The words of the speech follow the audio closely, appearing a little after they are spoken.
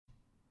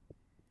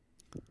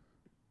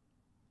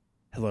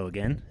Hello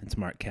again. It's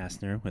Mark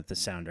Kastner with the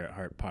Sounder at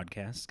Heart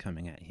podcast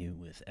coming at you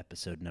with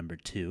episode number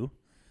 2.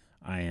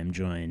 I am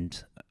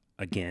joined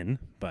again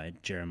by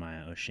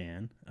Jeremiah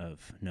Oshan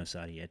of Nos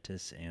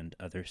Audietis and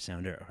other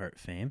Sounder at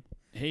Heart fame.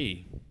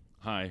 Hey.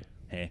 Hi.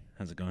 Hey,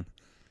 how's it going?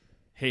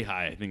 Hey,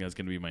 hi. I think that's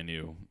going to be my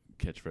new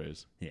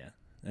catchphrase. Yeah,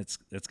 that's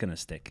going to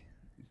stick.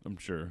 I'm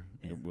sure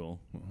Yeah. it will.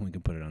 We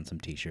can put it on some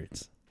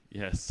t-shirts.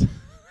 Yes.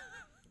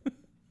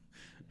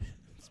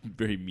 It's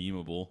very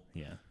memeable.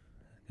 Yeah,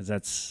 because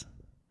that's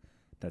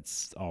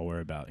all we're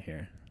about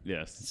here.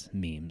 Yes. It's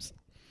memes.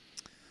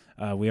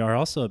 We are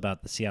also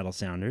about the Seattle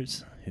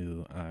Sounders,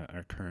 who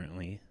are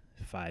currently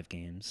 5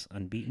 games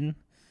unbeaten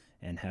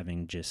and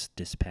having just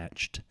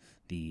dispatched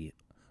the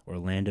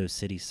Orlando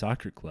City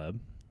Soccer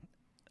Club.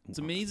 It's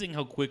amazing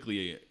how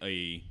quickly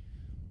a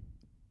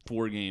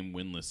 4-game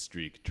winless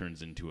streak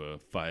turns into a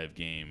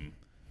 5-game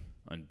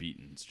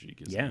unbeaten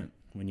streak, isn't it?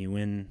 When you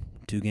win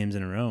 2 games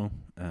in a row,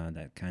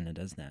 that kind of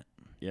does that.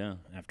 Yeah.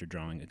 After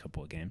drawing a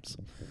couple of games.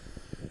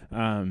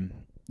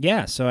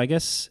 So I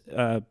guess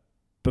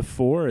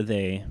before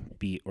they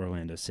beat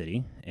Orlando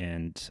City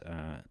and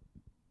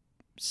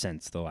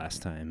since the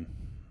last time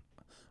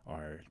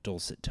our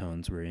dulcet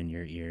tones were in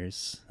your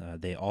ears,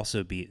 they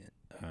also beat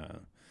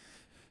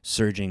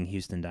surging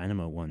Houston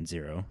Dynamo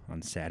 1-0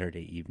 on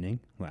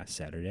last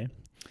Saturday.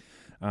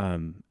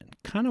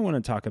 Kind of want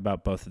to talk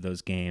about both of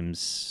those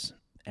games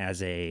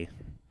as a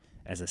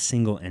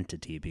single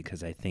entity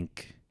because I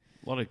think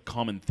a lot of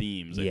common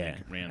themes I think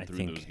ran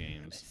through those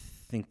games.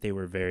 I think they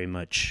were very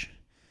much.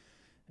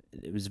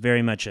 It was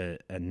very much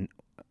it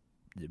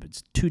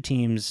was 2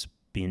 teams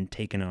being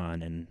taken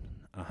on in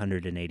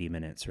 180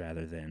 minutes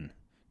rather than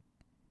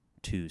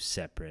 2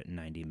 separate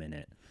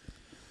 90-minute.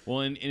 Well,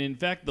 and in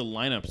fact, the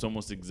lineups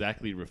almost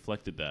exactly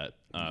reflected that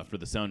for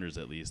the Sounders,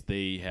 at least.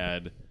 They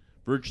had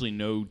virtually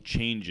no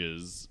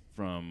changes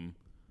from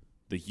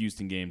the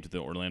Houston game to the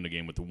Orlando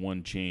game, with the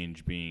one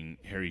change being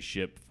Harry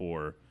Shipp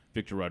for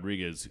Victor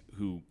Rodriguez,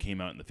 who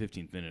came out in the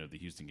 15th minute of the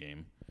Houston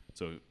game.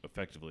 So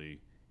effectively,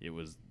 it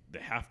was the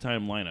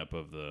halftime lineup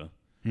of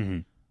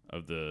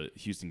the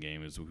Houston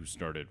game is who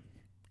started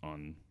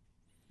on.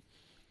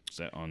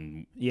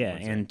 Yeah,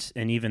 and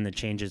even the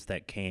changes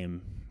that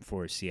came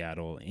for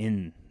Seattle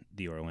in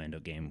the Orlando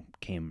game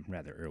came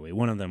rather early.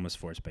 One of them was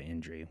forced by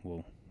injury.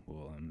 We'll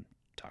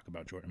talk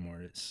about Jordan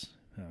Morris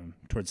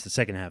towards the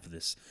second half of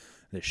this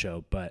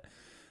show, but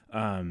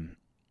I'm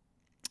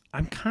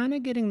kind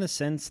of getting the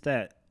sense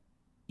that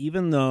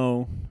even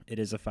though it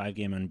is a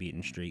 5-game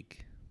unbeaten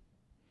streak,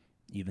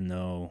 even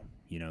though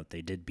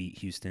they did beat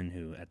Houston,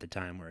 who at the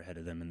time were ahead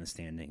of them in the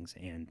standings,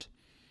 and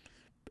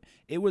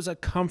it was a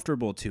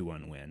comfortable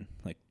 2-1 win.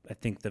 Like, I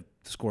think the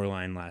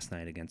scoreline last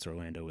night against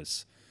Orlando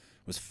was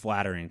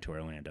flattering to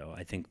Orlando.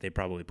 I think they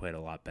probably played a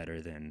lot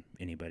better than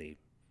anybody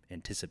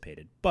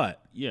anticipated.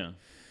 But yeah,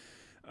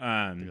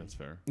 I think that's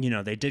fair.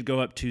 They did go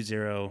up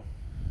 2-0.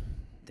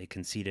 They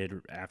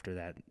conceded after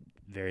that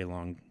very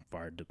long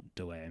VAR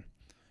delay.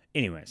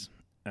 Anyways,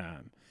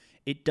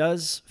 it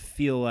does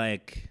feel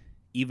like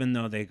even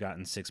though they've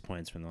gotten 6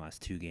 points from the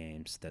last 2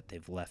 games, that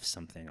they've left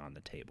something on the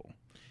table.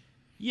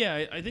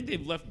 Yeah, I think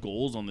they've left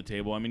goals on the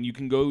table. I mean, you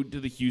can go to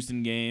the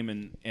Houston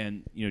game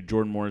and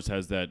Jordan Morris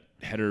has that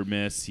header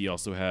miss. He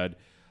also had,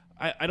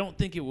 I don't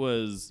think it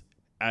was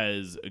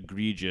as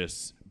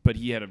egregious, but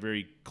he had a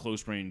very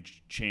close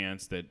range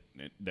chance that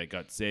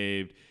got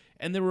saved.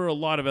 And there were a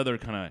lot of other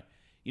kind of,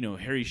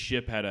 Harry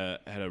Shipp had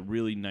a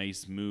really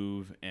nice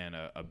move and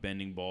a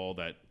bending ball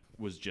that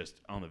was just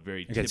on the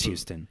very tip against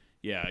Houston.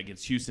 Yeah,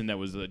 against Houston, that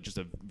was just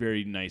a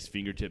very nice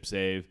fingertip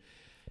save.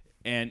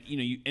 And,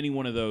 any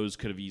one of those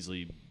could have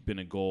easily been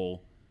a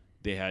goal.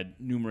 They had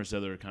numerous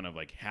other kind of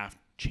like half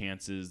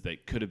chances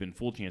that could have been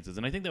full chances.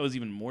 And I think that was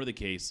even more the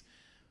case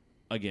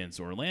against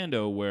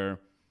Orlando, where,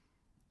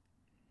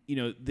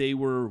 they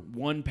were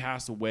one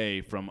pass away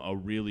from a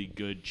really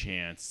good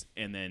chance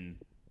and then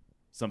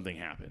something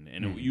happened.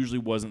 And it usually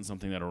wasn't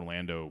something that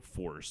Orlando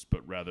forced,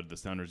 but rather the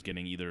Sounders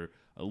getting either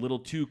a little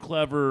too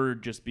clever,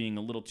 just being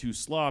a little too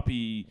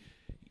sloppy,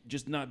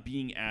 just not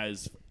being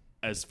as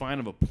fine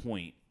of a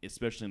point,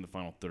 especially in the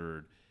final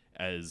third,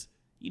 as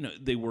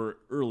they were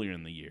earlier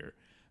in the year.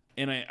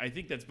 And I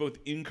think that's both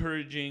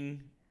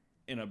encouraging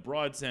in a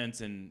broad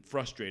sense and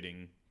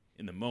frustrating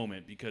in the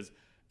moment, because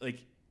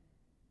like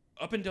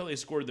up until they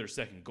scored their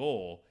second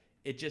goal,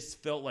 it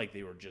just felt like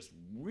they were just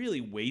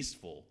really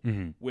wasteful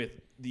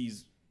with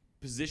these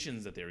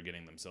positions that they were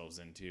getting themselves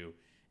into.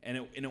 And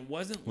it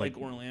wasn't like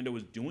Orlando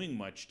was doing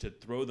much to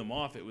throw them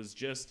off. It was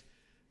just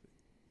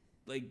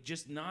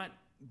not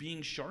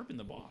being sharp in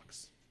the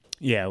box.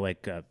 Yeah,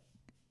 it's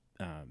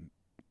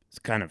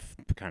kind of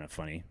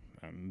funny.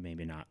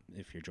 Maybe not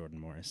if you're Jordan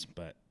Morris,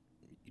 but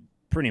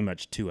pretty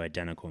much 2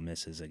 identical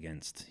misses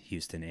against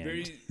Houston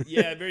and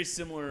very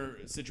similar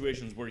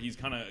situations where he's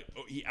kind of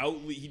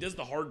he does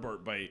the hard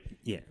part by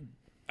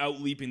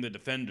out-leaping the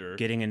defender,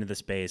 getting into the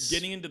space,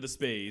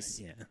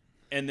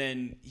 and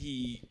then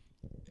the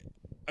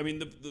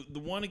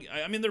one,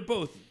 they're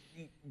both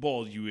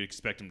balls you would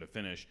expect him to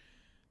finish.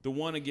 The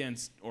one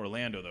against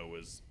Orlando though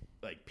was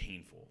like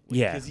painful.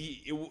 Yeah.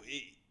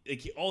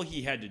 Because all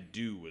he had to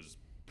do was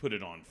put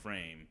it on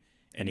frame.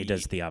 And he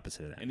does the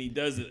opposite of that. And he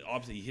does the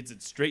opposite. He hits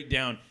it straight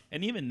down.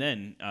 And even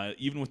then,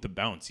 even with the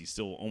bounce, he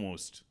still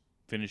almost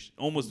finished.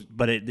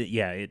 But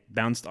it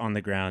bounced on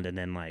the ground and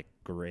then like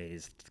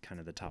grazed kind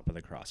of the top of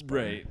the crossbar.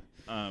 Right.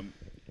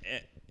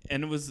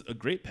 And it was a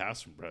great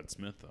pass from Brad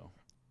Smith, though.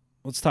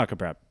 Let's talk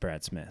about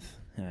Brad Smith.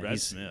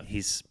 Smith.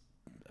 He's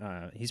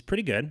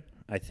pretty good,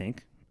 I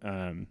think.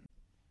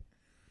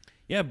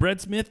 Yeah,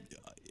 Brad Smith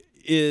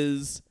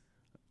is.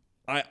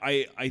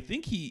 I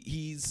think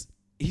he's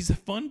a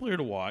fun player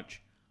to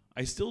watch.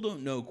 I still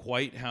don't know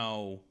quite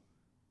how.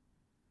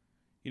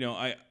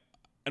 I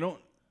don't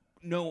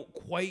know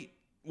quite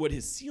what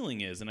his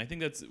ceiling is, and I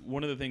think that's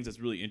one of the things that's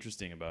really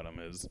interesting about him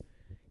is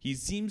he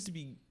seems to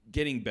be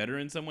getting better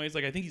in some ways.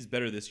 Like I think he's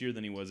better this year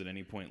than he was at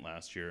any point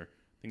last year.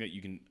 I think that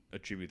you can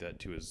attribute that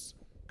to his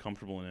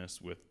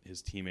comfortableness with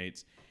his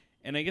teammates.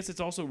 And I guess it's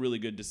also really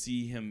good to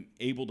see him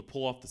able to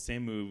pull off the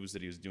same moves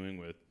that he was doing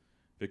with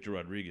Victor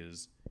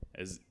Rodriguez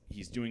as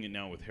he's doing it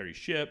now with Harry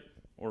Shipp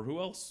or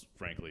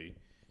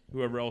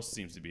whoever else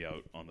seems to be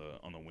out on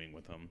the wing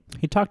with him.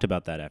 He talked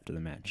about that after the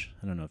match.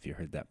 I don't know if you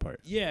heard that part.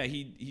 Yeah,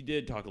 he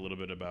did talk a little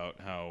bit about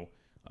how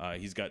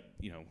he's got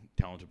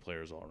talented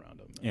players all around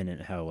him.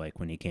 And how like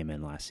when he came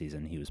in last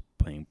season, he was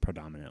playing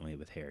predominantly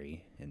with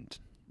Harry and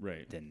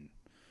right. Then,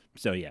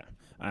 so yeah,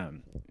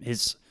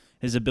 his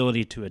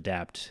ability to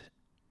adapt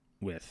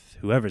with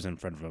whoever's in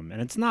front of him,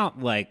 and it's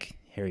not like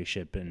Harry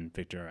Shipp and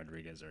Victor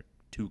Rodriguez are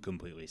two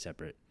completely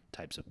separate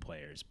types of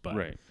players, but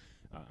right.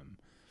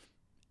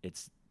 It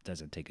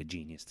doesn't take a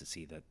genius to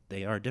see that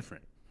they are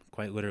different.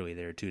 Quite literally,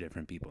 they are two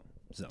different people.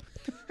 So,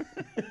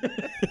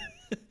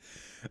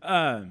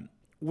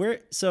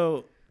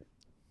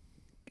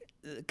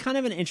 kind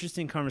of an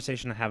interesting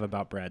conversation to have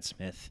about Brad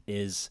Smith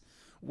is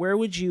where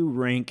would you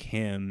rank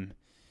him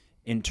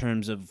in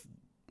terms of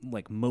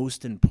like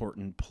most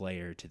important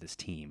player to this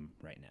team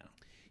right now?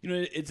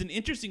 It's an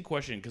interesting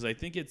question because I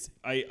think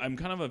I'm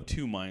kind of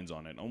two minds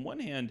on it. On one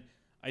hand,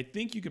 I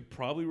think you could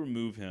probably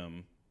remove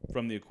him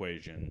from the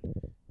equation,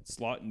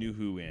 slot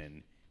Nuhu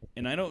in,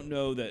 and I don't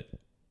know that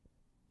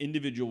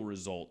individual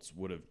results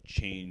would have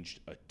changed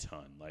a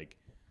ton. Like,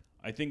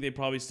 I think they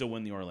probably still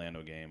win the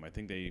Orlando game. I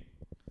think they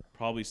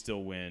probably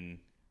still win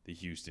the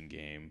Houston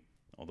game,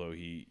 although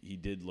he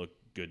did look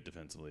good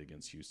defensively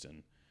against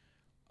Houston.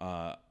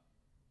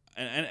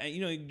 And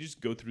you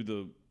just go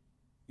through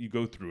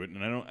it,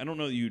 and I don't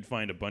know that you'd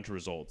find a bunch of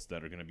results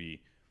that are going to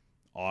be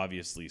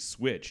obviously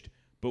switched.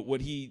 But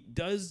what he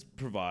does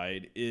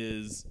provide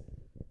is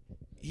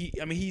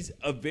he's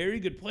a very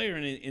good player,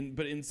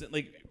 but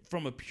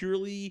from a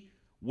purely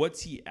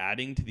what's he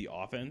adding to the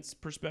offense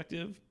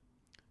perspective,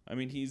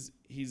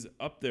 he's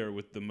up there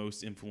with the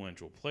most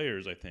influential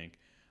players. I think.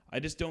 I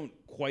just don't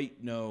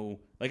quite know.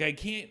 Like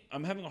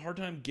I'm having a hard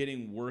time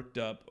getting worked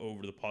up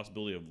over the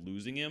possibility of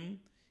losing him,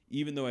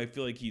 even though I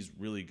feel like he's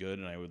really good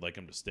and I would like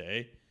him to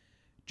stay,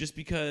 just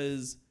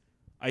because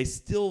I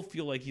still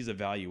feel like he's a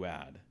value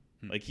add.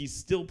 Like he's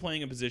still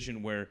playing a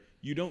position where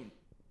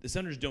the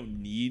Senators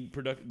don't need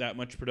that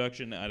much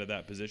production out of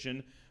that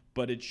position,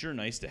 but it's sure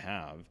nice to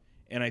have.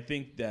 And I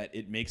think that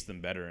it makes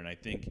them better. And I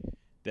think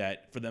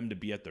that for them to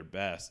be at their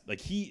best, like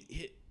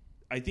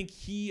I think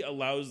he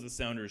allows the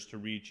Sounders to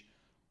reach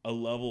a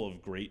level of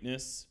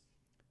greatness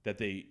that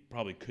they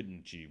probably couldn't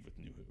achieve with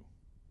Nuhu.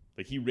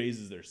 Like he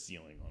raises their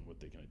ceiling on what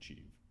they can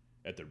achieve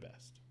at their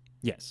best.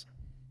 Yes.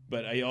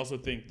 But I also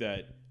think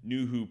that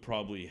Nuhu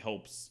probably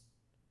helps,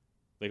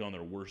 like on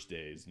their worst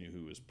days,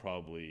 Nuhu is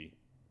probably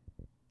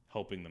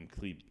helping them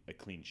keep a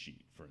clean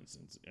sheet, for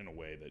instance, in a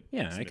way that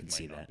Smith I can might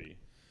see not that. Be.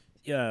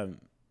 Yeah.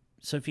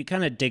 So if you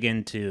kind of dig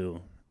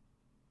into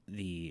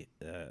the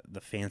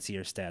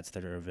fancier stats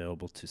that are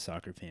available to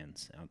soccer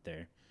fans out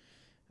there,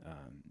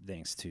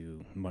 thanks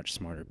to much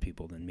smarter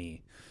people than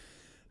me,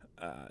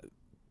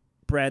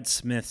 Brad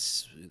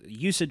Smith's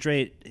usage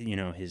rate,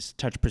 his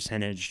touch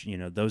percentage,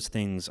 those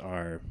things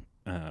are,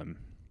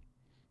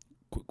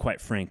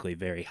 quite frankly,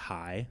 very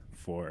high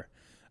for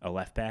a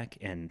left back.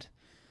 And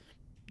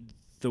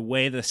the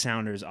way the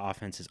Sounders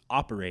offense is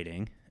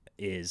operating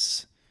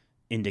is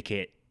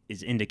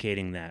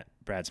indicating that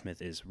Brad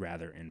Smith is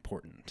rather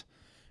important.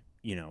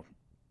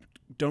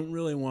 Don't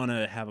really want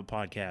to have a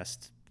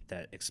podcast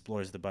that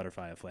explores the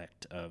butterfly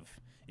effect of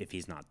if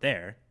he's not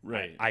there.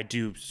 Right. I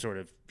do sort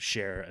of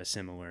share a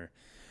similar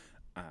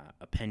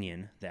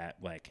opinion that,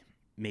 like,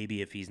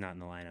 maybe if he's not in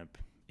the lineup,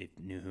 if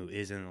Nuhu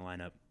is in the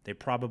lineup, they're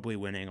probably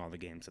winning all the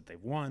games that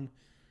they've won.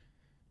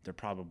 They're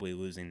probably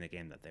losing the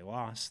game that they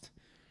lost.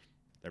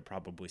 They're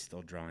probably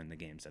still drawing the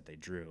games that they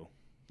drew.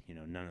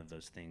 None of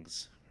those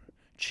things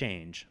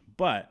change.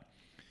 But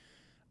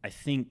I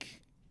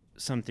think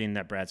something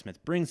that Brad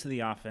Smith brings to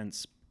the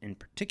offense in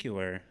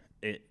particular,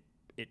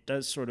 it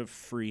does sort of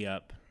free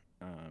up.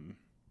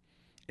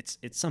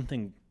 It's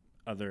something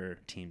other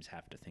teams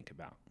have to think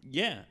about.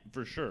 Yeah,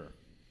 for sure.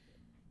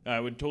 I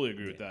would totally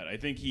agree with that. I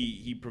think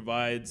he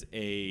provides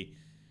he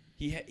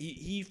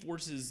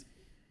forces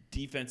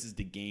defenses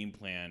to game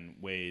plan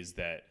ways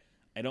that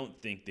I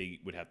don't think they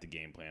would have to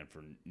game plan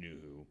for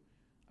Nuhu.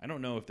 I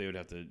don't know if they would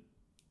have to.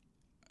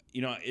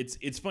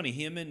 It's funny.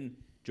 Him and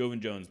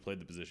Jovan Jones played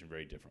the position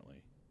very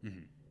differently. Mm-hmm.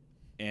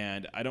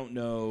 And I don't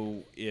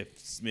know if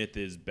Smith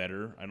is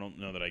better. I don't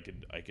know that I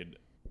could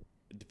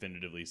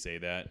definitively say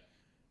that.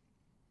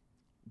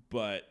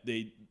 But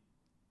they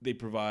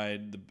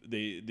provide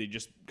they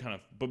just kind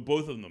of, but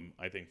both of them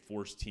I think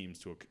force teams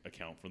to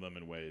account for them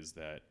in ways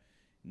that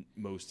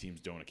most teams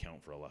don't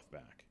account for a left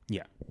back.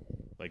 Yeah.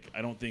 Like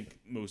I don't think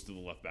most of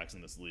the left backs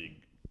in this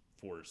league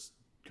force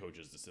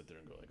coaches to sit there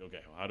and go like,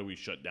 okay, well, how do we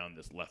shut down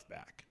this left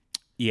back?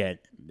 Yeah,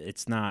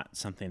 it's not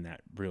something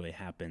that really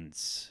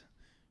happens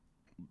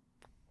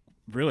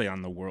really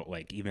on the world,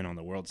 like even on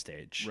the world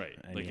stage. Right.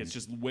 I Like mean, it's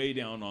just way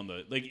down on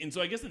the like, and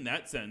so I guess in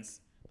that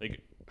sense,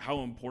 like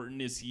how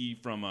important is he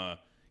from a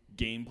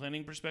game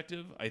planning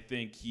perspective? I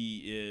think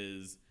he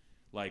is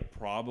like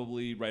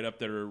probably right up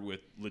there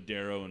with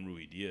Ladero and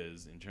Rui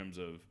Diaz in terms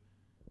of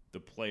the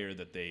player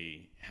that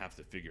they have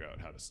to figure out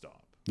how to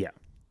stop. yeah,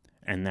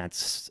 and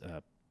that's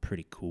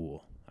pretty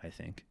cool, I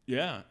think.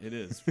 Yeah, it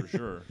is for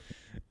sure.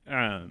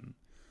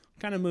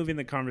 Kind of moving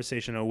the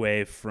conversation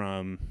away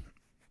from,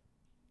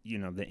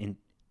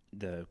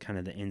 the kind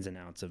of the ins and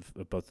outs of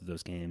both of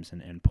those games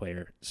and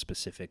player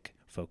specific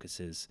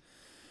focuses.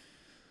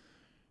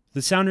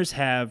 The Sounders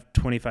have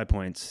 25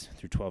 points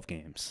through 12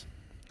 games.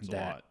 That's a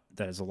lot.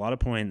 That is a lot of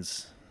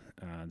points.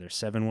 They're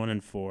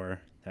 7-1-4.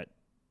 That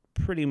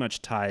pretty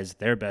much ties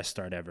their best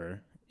start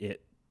ever.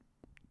 It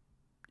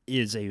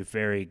is a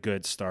very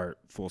good start,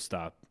 full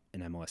stop,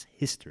 in MLS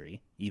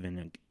history,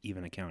 even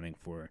accounting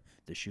for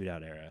the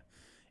shootout era.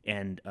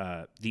 And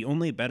the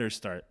only better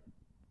start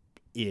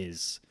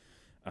is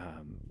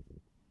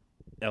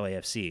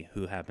LAFC,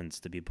 who happens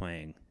to be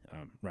playing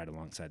right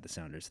alongside the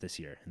Sounders this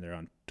year. And they're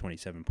on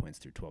 27 points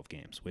through 12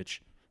 games,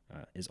 which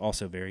is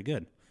also very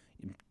good.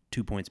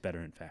 2 points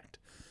better, in fact.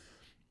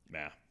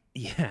 Nah.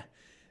 Yeah.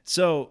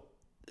 So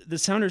the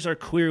Sounders are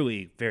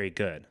clearly very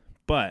good,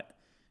 but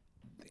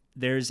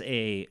there's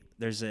a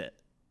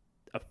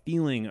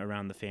feeling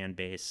around the fan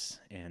base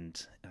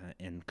and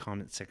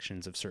comment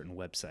sections of certain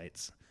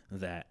websites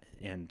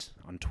and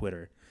on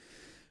Twitter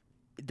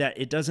that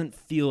it doesn't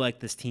feel like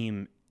this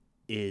team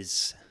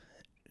is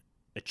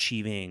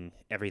achieving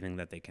everything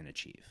that they can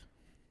achieve.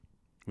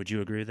 Would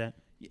you agree with that?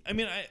 I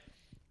mean,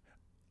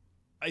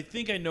 I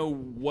think I know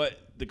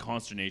what the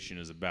consternation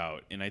is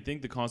about, and I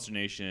think the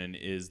consternation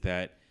is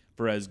that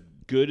for as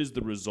good as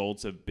the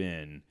results have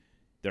been,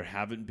 there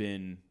haven't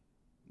been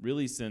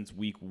really since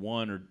week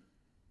 1 or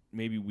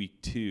maybe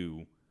week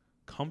 2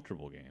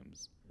 comfortable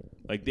games.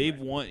 Like they've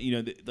won,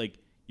 like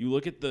you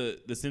look at the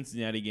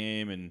Cincinnati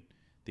game and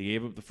they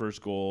gave up the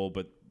first goal,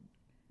 but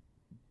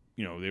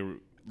they were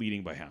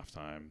leading by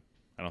halftime.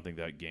 I don't think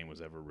that game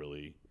was ever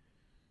really.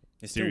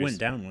 They still went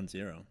down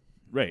 1-0.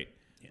 Right.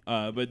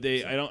 Yeah. But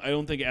they, I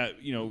don't think, I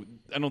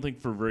don't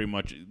think for very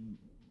much.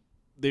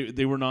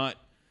 They were not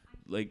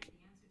like.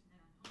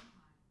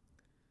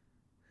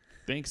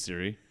 Thanks,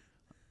 Siri.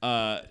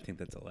 I think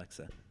that's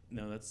Alexa.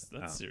 No, that's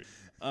Siri.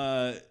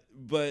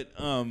 But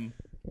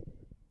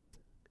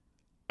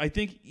I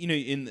think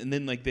and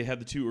then like they had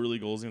the 2 early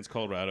goals against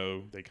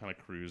Colorado. They kind of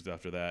cruised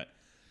after that.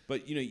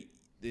 But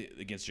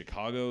against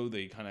Chicago,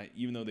 they kind of,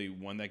 even though they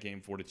won that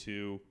game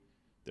 4-2,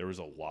 there was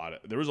a lot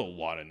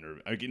of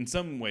nerve. Like in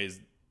some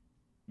ways,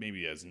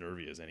 maybe as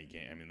nervy as any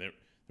game. I mean, there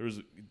was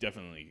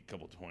definitely a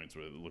couple of points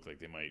where it looked like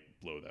they might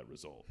blow that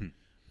result.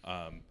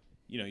 And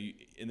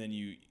then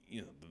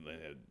they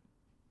had,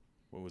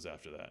 what was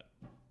after that?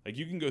 Like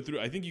you can go through.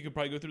 I think you could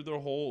probably go through their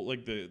whole,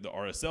 like the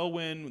RSL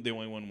win. They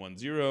only won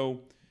 1-0.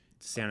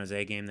 San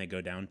Jose game, they go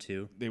down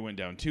 2. They went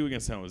down 2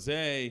 against San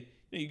Jose.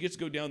 You get to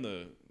go down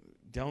the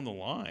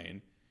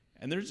line,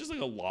 and there's just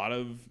like a lot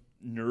of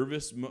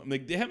nervous.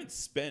 Like they haven't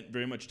spent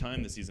very much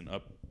time this season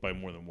up by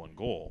more than 1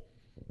 goal.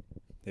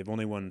 They've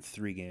only won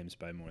 3 games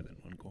by more than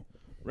 1 goal.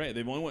 Right.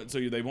 They've only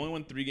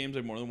won 3 games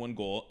by more than 1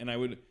 goal, and I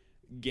would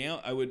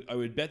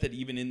bet that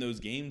even in those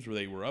games where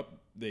they were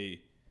up,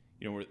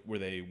 where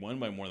they won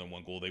by more than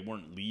 1 goal, they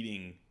weren't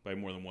leading by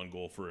more than 1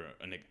 goal for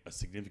a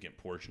significant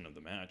portion of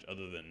the match,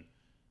 other than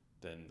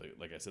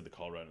like I said, the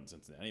Colorado and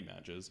Cincinnati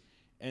matches.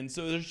 And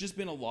so there's just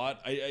been a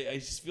lot. I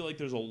just feel like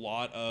there's a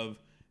lot of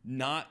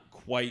not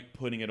quite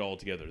putting it all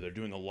together. They're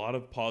doing a lot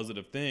of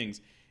positive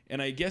things,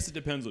 and I guess it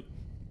depends on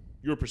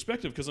your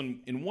perspective, because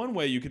in one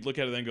way you could look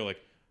at it and go like,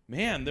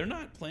 man, they're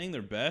not playing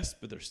their best,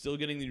 but they're still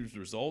getting these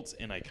results,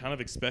 and I kind of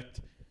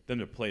expect them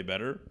to play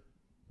better.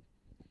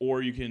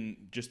 Or you can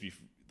just be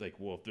like,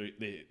 well,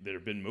 if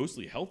they've been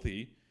mostly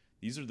healthy,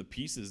 these are the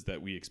pieces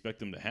that we expect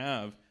them to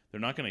have.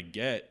 They're not going to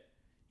get,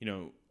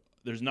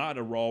 there's not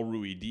a Raul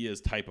Rui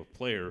Diaz type of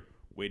player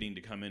waiting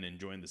to come in and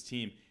join this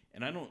team.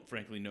 And I don't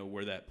frankly know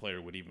where that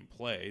player would even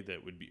play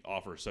that would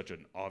offer such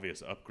an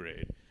obvious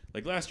upgrade.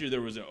 Like last year,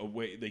 there was a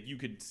way, like you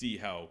could see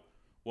how,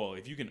 well,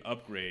 if you can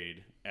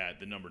upgrade at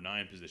the number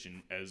 9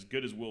 position, as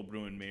good as Will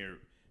Bruin may or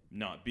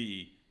not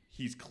be,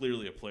 he's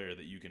clearly a player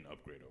that you can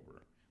upgrade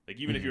over. Like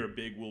even if you're a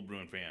big Will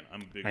Bruin fan,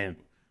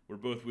 we're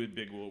both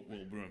big Will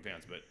Bruin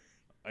fans, but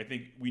I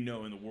think we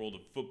know in the world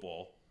of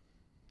football,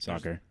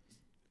 Soccer.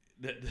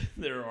 that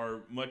there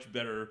are much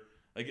better.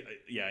 Like,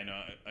 yeah, I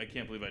know. I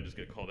can't believe I just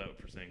got called out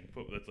for saying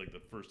football. That's like the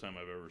first time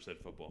I've ever said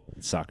football.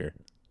 Soccer.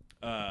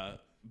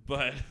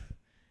 But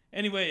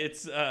anyway,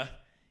 it's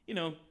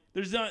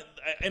there's not,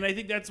 and I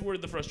think that's where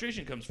the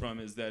frustration comes from,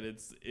 is that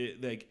it's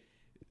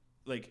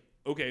like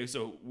okay,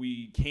 so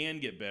we can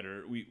get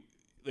better.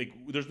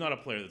 There's not a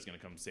player that's going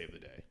to come save the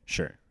day.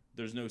 Sure.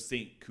 There's no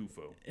Saint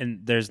Kufo.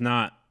 And there's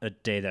not a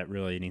day that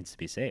really needs to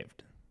be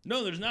saved.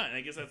 No, there's not. And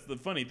I guess that's the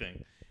funny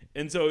thing.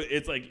 And so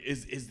it's like,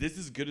 is this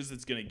as good as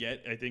it's going to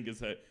get? I think is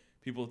that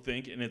people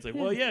think, and it's like,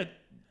 well, yeah,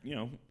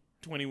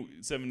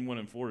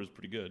 27-1-4 is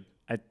pretty good.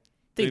 I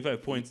think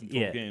 35 points in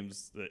 12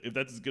 games. If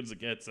that's as good as it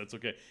gets, that's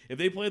okay. If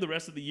they play the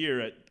rest of the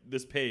year at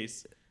this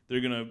pace,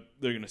 they're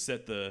gonna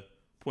set the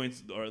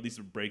points, or at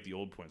least break the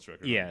old points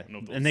record. Yeah,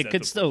 and they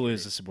could still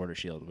lose the Supporter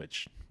Shield,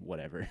 which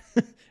whatever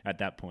at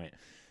that point.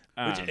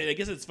 Which I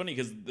guess it's funny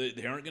because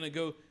they aren't gonna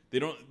go.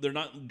 They're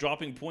not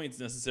dropping points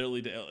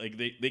necessarily to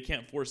they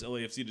can't force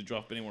LAFC to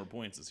drop any more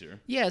points this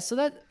year. Yeah,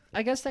 so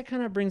I guess that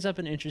kind of brings up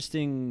an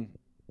interesting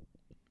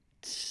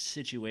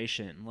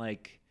situation.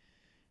 Like,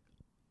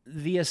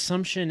 the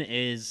assumption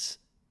is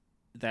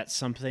that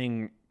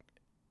something,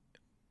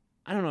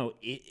 I don't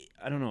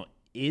know,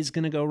 is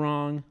going to go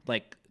wrong.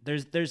 Like,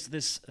 there's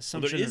this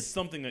assumption. Well, there is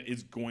something that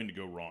is going to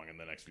go wrong in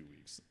the next few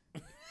weeks.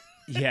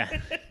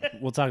 Yeah,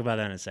 we'll talk about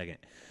that in a second.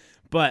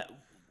 But,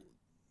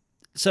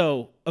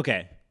 so,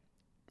 okay,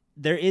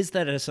 there is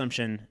that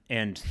assumption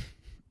and,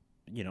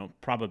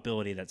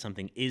 probability that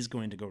something is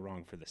going to go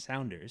wrong for the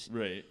Sounders.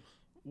 Right.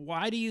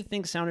 Why do you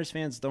think Sounders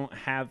fans don't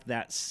have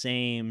that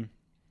same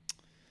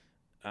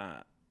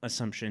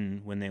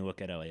assumption when they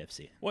look at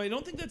LAFC? Well, I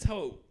don't think that's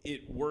how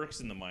it works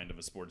in the mind of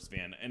a sports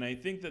fan, and I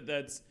think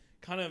that's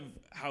kind of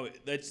how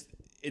it's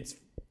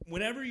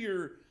whenever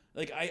you're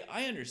like,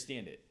 I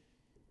understand it.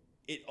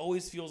 It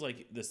always feels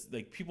like this,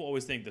 like people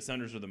always think the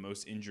Sounders are the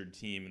most injured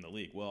team in the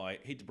league. Well, I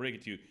hate to break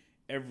it to you,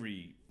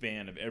 every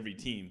fan of every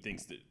team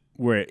thinks that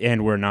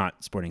we're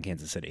not Sporting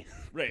Kansas City.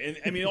 Right. And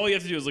I mean, all you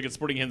have to do is look at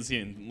Sporting Kansas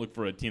City and look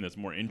for a team that's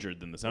more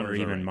injured than the Sounders,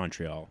 or even right?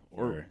 Montreal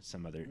or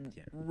some other.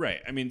 Yeah. Right.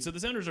 I mean, so the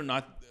Sounders are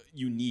not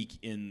unique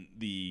in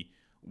the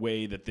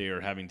way that they are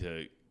having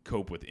to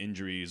cope with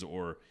injuries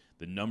or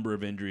the number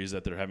of injuries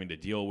that they're having to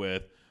deal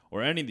with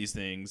or any of these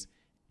things.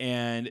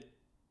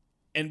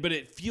 But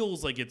it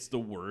feels like it's the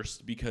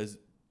worst because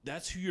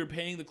that's who you're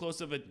paying the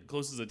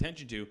closest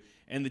attention to,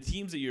 and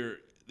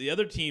the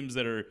other teams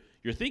that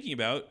you're thinking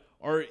about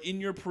are in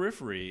your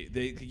periphery.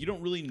 You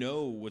don't really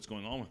know what's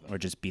going on with them. Or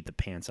just beat the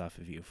pants off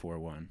of you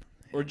 4-1.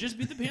 Or just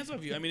beat the pants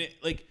off you. I mean,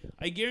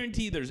 I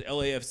guarantee there's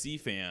LAFC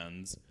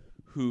fans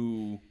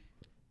who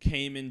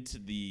came into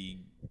the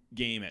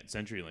game at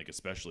CenturyLink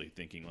especially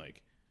thinking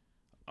like,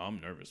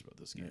 I'm nervous about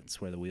this game. It's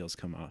where the wheels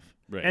come off.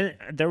 Right.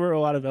 And there were a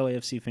lot of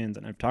LAFC fans,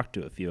 and I've talked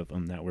to a few of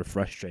them, that were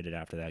frustrated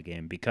after that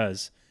game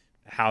because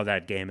how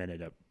that game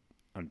ended up,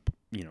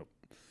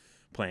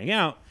 playing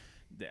out.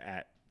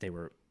 They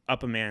were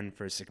up a man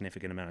for a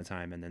significant amount of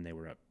time, and then they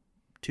were up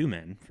 2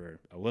 men for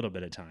a little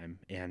bit of time,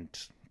 and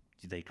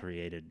they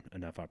created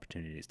enough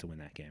opportunities to win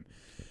that game.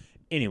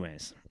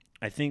 Anyways,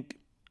 I think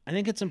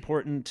it's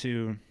important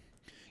to,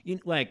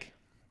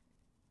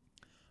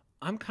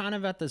 I'm kind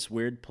of at this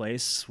weird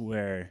place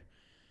where,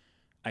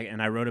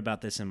 I wrote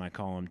about this in my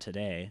column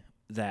today,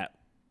 that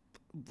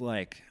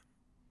like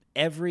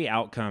every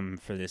outcome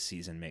for this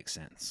season makes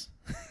sense.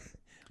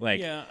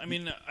 Yeah, I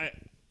mean,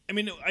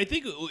 I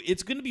think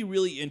it's going to be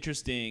really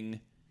interesting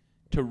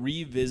to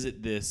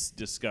revisit this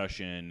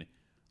discussion,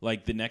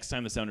 like the next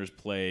time the Sounders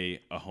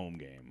play a home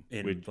game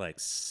in like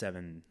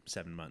 7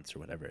 months or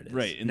whatever it is.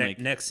 Right, in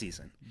next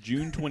season,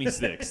 June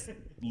 26th,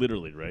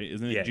 literally, right?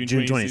 Isn't it? Yeah,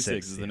 June 26th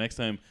is the next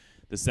time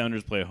the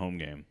Sounders play a home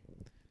game.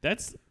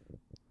 That's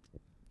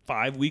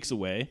 5 weeks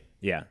away.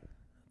 Yeah,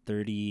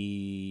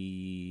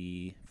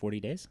 40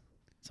 days,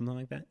 something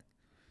like that.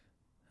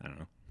 I don't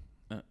know.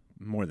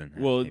 More than that,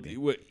 well, maybe.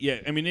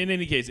 Yeah. I mean, in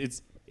any case,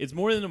 it's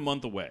more than a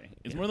month away.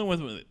 It's more than a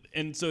month away,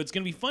 and so it's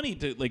going to be funny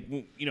to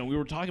we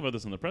were talking about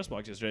this on the press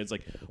box yesterday. It's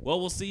like, well,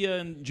 we'll see you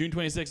on June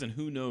 26th, and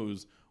who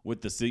knows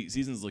what the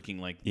season's looking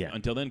like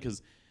until then,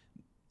 because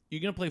you're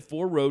going to play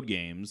 4 road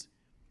games.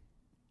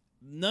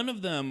 None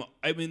of them.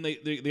 I mean,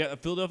 they got a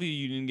Philadelphia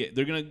Union game.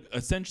 They're going to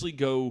essentially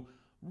go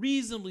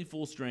reasonably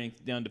full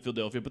strength down to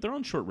Philadelphia, but they're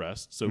on short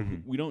rest, so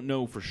we don't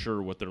know for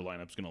sure what their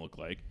lineup's going to look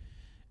like.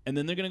 And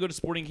then they're going to go to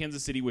Sporting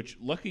Kansas City, which,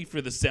 lucky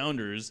for the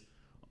Sounders,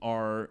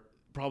 are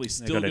probably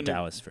still going to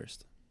Dallas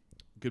first.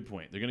 Good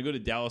point. They're going to go to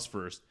Dallas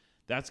first.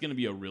 That's going to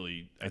be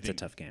That's a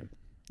tough game.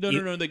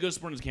 No. They go to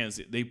Sporting Kansas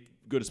City. They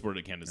go to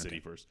Sporting Kansas City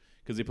first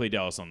because they play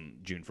Dallas on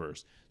June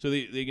 1st. So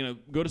they're going to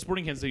go to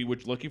Sporting Kansas City,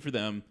 which, lucky for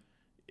them,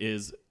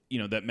 is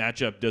that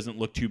matchup doesn't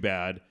look too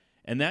bad.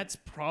 And that's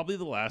probably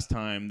the last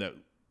time that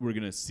we're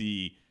going to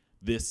see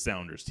this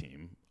Sounders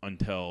team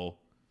until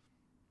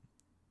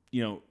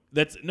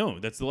that's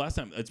the last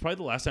time. That's probably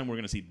the last time we're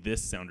going to see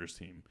this Sounders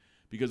team,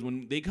 because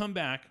when they come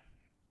back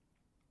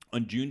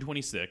on June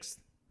 26th,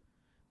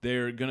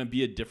 they're going to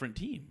be a different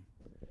team.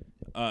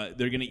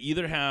 They're going to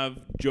either have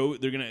Joe.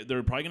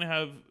 They're probably going to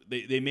have.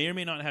 They may or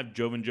may not have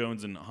Jovan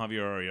Jones and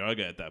Javier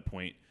Arriaga at that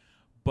point,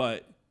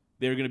 but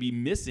they're going to be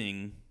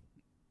missing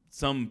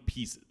some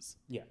pieces.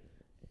 Yeah.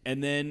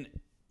 And then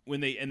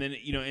and then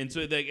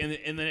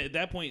at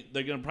that point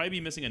they're going to probably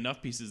be missing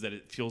enough pieces that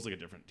it feels like a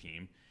different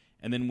team.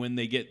 And then when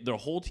they get their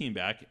whole team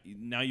back,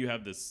 now you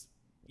have this.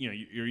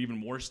 You're even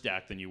more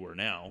stacked than you were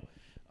now.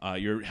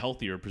 You're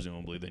healthier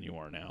presumably than you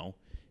are now,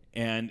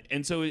 and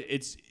so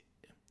it's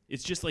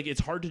just like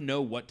it's hard to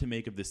know what to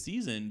make of this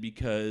season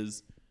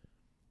because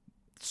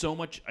so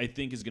much I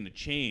think is going to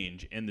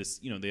change. And this,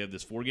 they have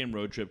this 4-game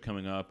road trip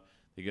coming up.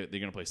 They're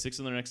going to play 6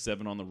 of their next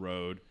 7 on the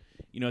road.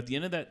 At the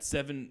end of that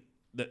 7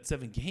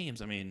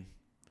 games, I mean,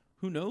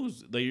 who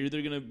knows? They're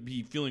either going to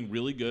be feeling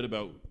really good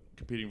about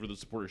competing for the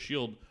Supporter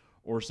Shield,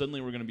 or suddenly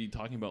we're going to be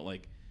talking about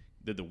like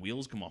did the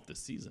wheels come off this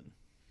season?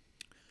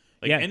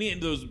 Any of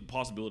those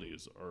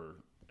possibilities, or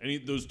any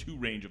of those 2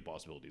 range of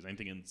possibilities,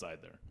 anything inside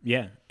there.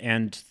 Yeah,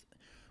 and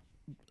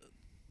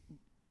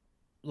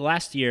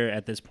last year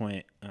at this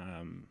point,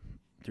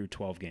 through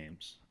 12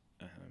 games,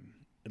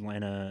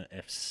 Atlanta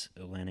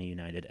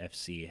United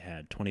FC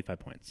had 25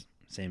 points,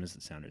 same as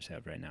the Sounders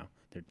have right now.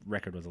 Their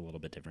record was a little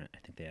bit different. I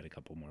think they had a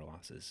couple more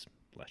losses,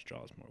 less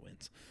draws, more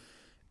wins.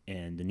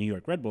 And the New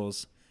York Red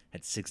Bulls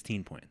had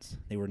 16 points.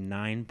 They were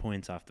 9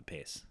 points off the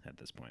pace at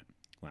this point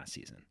last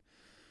season.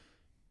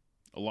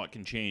 A lot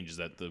can change. Is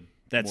that the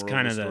that's moral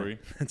kind of of the story?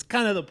 That's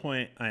kind of the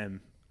point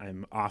I'm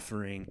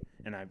offering,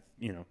 and I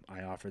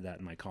offer that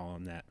in my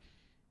column that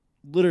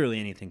literally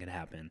anything could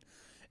happen.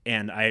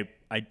 And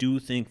I do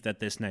think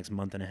that this next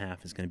month and a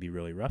half is going to be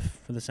really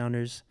rough for the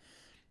Sounders.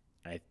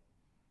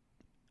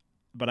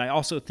 But I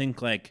also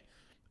think like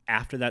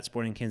after that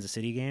Sporting Kansas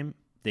City game,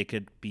 they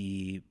could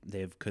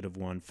have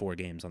won 4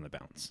 games on the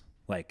bounce.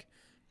 Like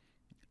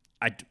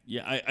I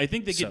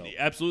think they could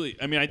absolutely.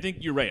 I mean, I think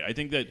you're right. I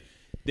think that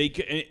they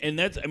could, and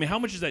that's. I mean, how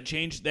much does that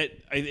change? That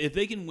if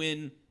they can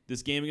win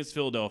this game against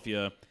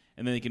Philadelphia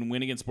and then they can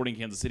win against Sporting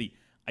Kansas City,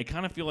 I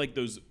kind of feel like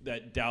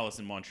that Dallas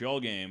and Montreal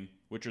game,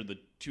 which are the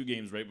 2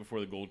 games right before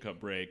the Gold Cup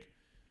break,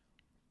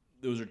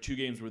 those are 2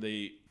 games where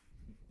they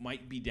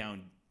might be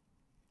down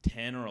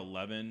 10 or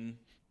 11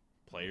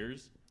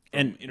 players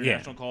from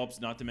international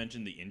call-ups, not to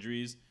mention the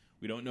injuries.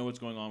 We don't know what's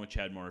going on with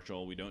Chad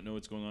Marshall. We don't know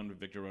what's going on with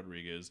Victor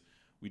Rodriguez.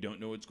 We don't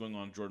know what's going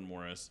on with Jordan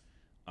Morris.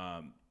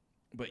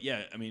 But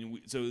yeah, I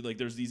mean,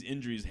 there's these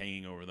injuries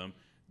hanging over them.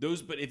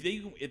 But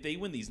if they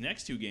win these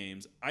next 2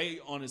 games, I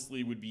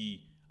honestly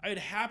I'd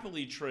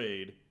happily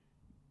trade.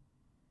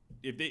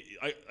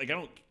 I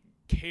don't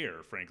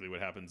care, frankly, what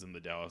happens in the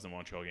Dallas and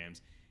Montreal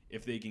games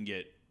if they can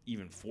get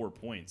even 4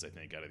 points. I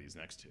think out of these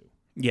next 2.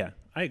 Yeah,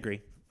 I agree,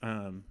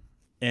 and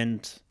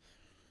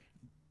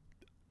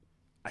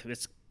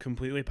it's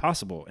completely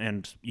possible.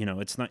 And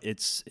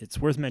it's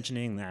worth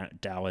mentioning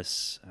that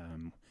Dallas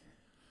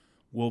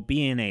will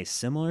be in a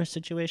similar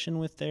situation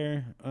with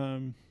their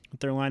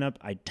lineup.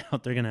 I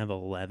doubt they're going to have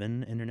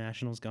 11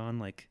 internationals gone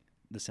like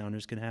the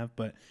Sounders could have.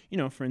 But,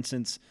 for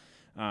instance,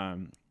 how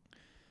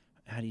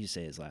do you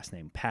say his last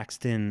name?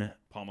 Paxton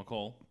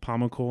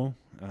Pomykal.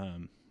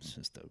 It's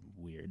just a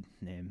weird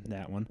name,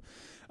 that one.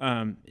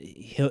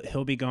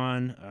 He'll be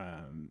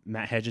gone.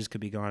 Matt Hedges could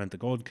be gone at the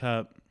Gold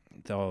Cup.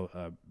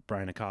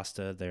 Brian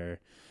Acosta, their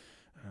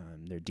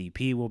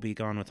DP, will be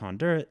gone with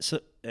Honduras. So,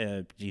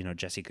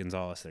 Jesse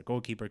Gonzalez, their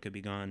goalkeeper, could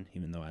be gone,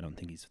 even though I don't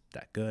think he's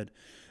that good.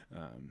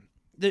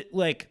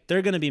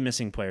 They're going to be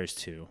missing players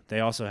too. They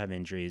also have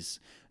injuries,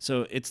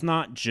 so it's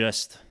not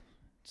just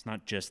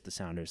the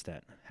Sounders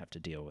that have to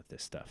deal with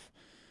this stuff.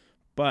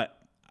 But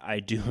I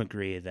do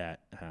agree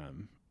that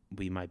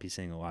we might be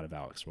seeing a lot of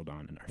Alex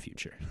Roldan in our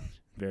future,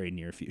 very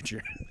near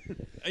future.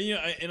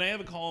 And I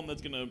have a column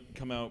that's going to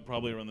come out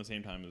probably around the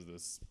same time as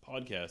this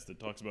podcast that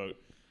talks about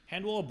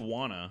Handwell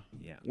Buwana.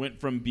 Yeah.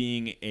 Went from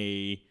being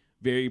a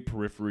very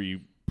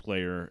periphery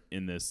player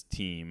in this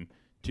team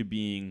to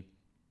being,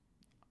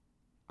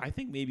 I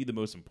think, maybe the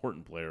most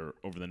important player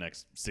over the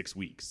next 6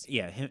 weeks.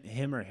 Yeah,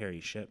 him or Harry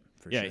Shipp,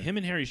 for sure. Yeah, him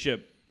and Harry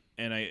Shipp,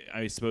 and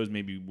I suppose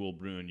maybe Will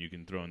Bruin you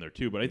can throw in there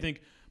too. But I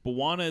think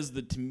Buwana is,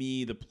 to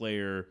me, the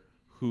player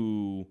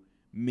who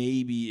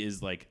maybe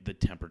is like the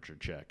temperature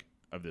check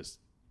of this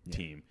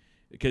team.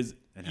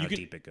 And how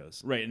deep it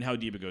goes. Right, and how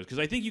deep it goes. Because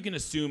I think you can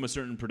assume a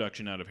certain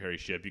production out of Harry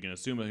Shipp. You can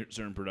assume a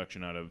certain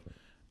production out of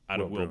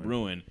Will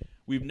Bruin.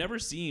 We've never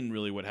seen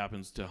really what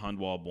happens to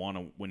Handwell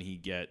Buwana when he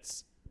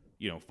gets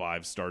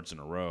 5 starts in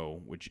a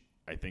row, which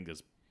I think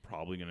is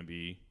probably going to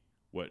be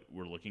what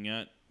we're looking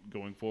at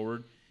going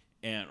forward,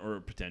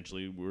 or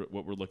potentially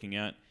what we're looking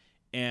at.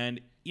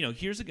 And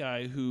here's a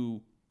guy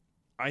who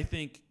I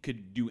think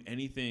could do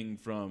anything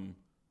from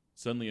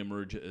suddenly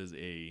emerge as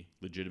a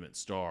legitimate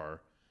star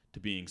to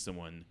being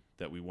someone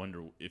that we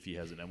wonder if he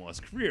has an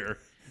MLS career.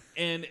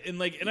 And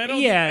I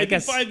don't. Yeah, I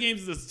guess 5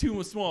 games is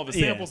too small of a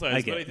sample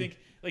size, but I think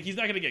he's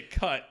not going to get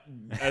cut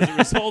as a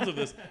result of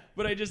this.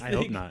 But I just think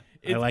hope not.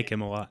 I like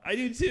him a lot. I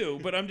do too.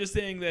 But I'm just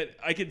saying that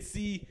I could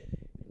see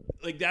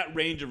that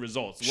range of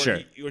results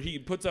where he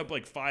puts up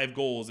 5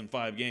 goals in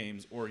 5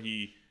 games, or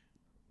he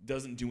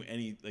doesn't do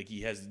any, like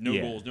he has no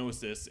goals, no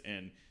assists,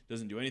 and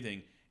doesn't do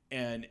anything.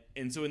 And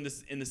so in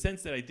the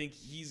sense that I think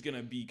he's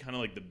gonna be kind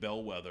of like the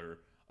bellwether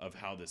of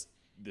how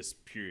this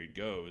period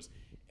goes.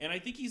 And I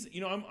think he's,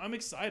 I'm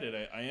excited.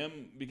 I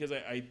am, because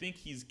I think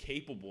he's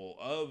capable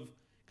of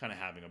kind of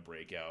having a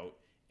breakout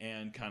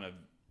and kind of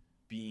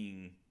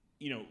being,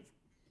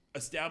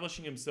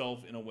 establishing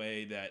himself in a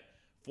way that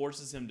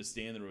forces him to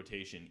stay in the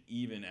rotation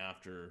even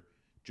after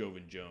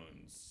Jovan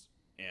Jones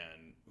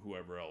and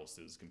whoever else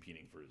is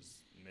competing for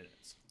his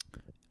minutes.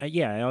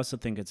 I also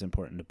think it's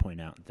important to point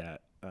out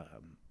that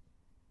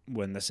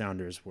when the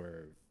Sounders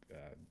were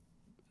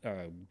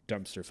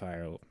dumpster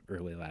fire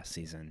early last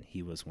season,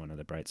 he was one of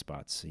the bright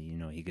spots.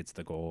 He gets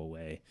the goal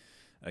away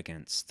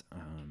against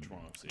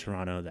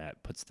Toronto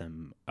that puts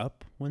them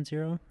up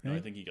 1-0. Right? No, I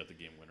think he got the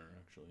game winner,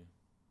 actually.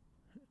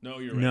 No,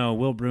 you're right. No,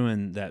 Will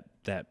Bruin, that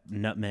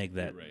nutmeg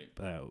that right.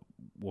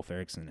 Wolf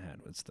Eriksson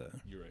had was the...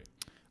 You're right.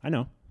 I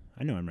know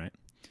I'm right.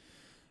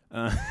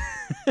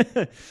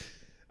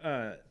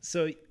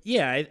 So,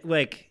 yeah,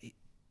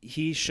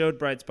 he showed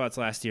bright spots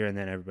last year, and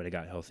then everybody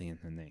got healthy, and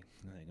then they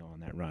go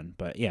on that run.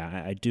 But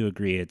yeah, I do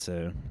agree it's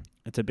a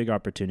big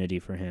opportunity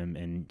for him,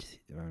 and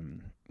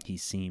he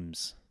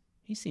seems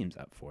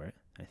up for it,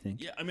 I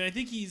think. Yeah, I mean, I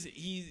think he's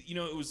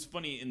it was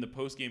funny in the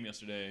post game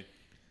yesterday.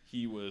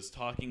 He was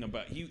talking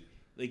about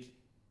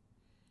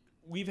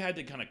we've had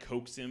to kind of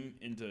coax him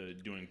into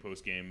doing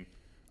post game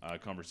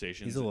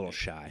conversations. He's a little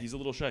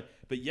shy.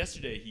 But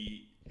yesterday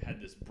he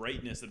had this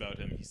brightness about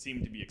him. He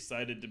seemed to be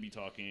excited to be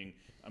talking.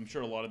 I'm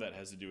sure a lot of that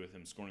has to do with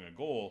him scoring a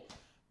goal,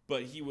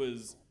 but he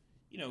was,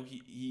 he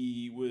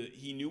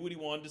knew what he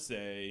wanted to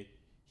say.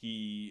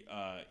 He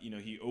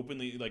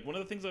openly, one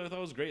of the things that I thought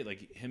was great,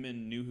 him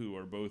and Nuhu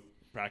are both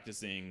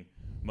practicing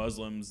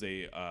Muslims.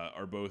 They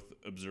are both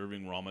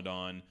observing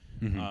Ramadan.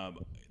 Mm-hmm.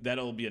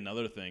 That'll be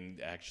another thing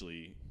to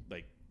actually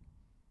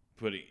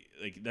putting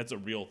that's a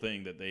real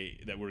thing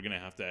that we're gonna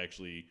have to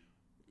actually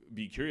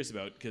be curious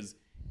about, because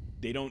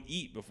they don't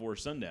eat before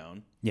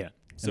sundown. Yeah,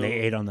 so they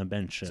ate on the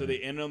bench. So they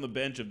ended on the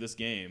bench of this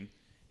game,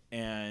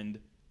 and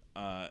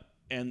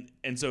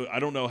so I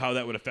don't know how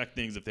that would affect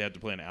things if they had to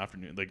play an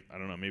afternoon. I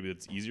don't know, maybe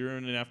it's easier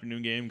in an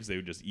afternoon game because they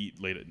would just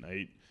eat late at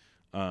night.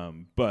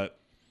 But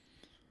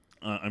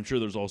I'm sure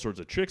there's all sorts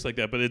of tricks like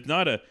that. But it's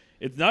not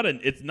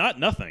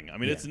nothing. I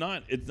mean, yeah. it's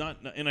not,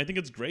 and I think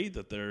it's great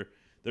that they're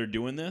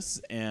doing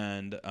this,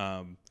 and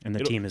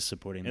the team is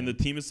supporting them. And the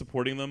team is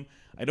supporting them.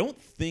 I don't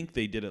think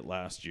they did it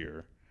last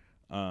year.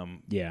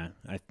 Yeah,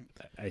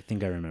 I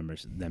think I remember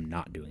them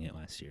not doing it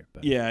last year.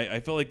 But yeah, I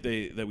felt like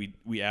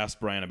we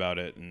asked Brian about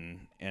it, and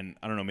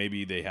I don't know,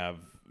 maybe they have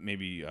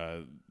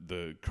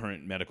the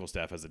current medical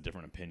staff has a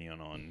different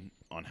opinion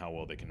on how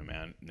well they can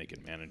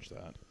manage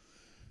that.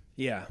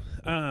 Yeah.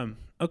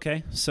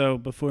 Okay. So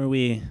before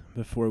we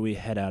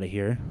head out of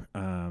here,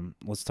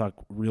 let's talk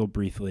real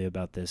briefly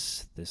about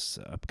this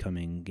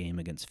upcoming game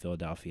against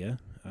Philadelphia.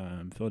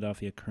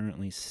 Philadelphia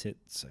currently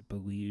sits, I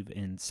believe,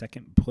 in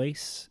second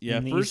place. Yeah,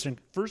 in the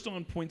first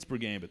on points per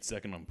game, but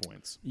second on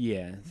points.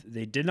 Yeah,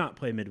 they did not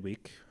play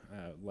midweek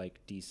like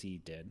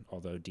DC did,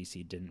 although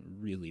DC didn't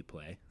really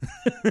play.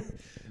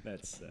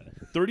 That's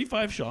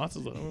 35 shots.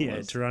 Is what it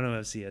was.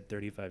 Toronto FC had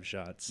 35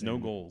 shots. No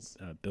goals.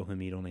 Bill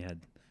Hamid only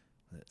had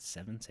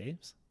 7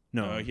 saves?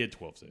 No, he had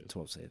 12 saves.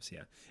 12 saves,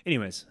 yeah.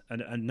 Anyways,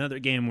 another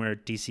game where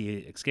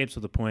DC escapes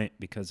with a point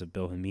because of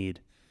Bill Hamid.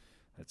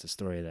 That's a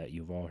story that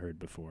you've all heard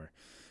before.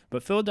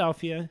 But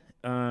Philadelphia,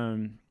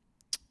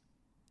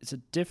 it's a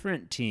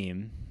different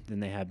team than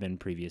they have been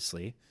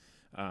previously.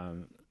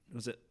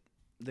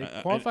 They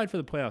qualified for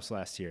the playoffs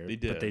last year, they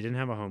did. But they didn't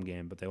have a home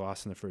game, but they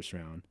lost in the first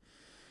round.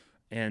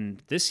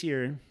 And this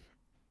year,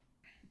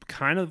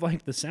 kind of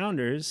like the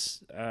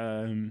Sounders,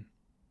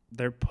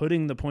 they're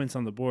putting the points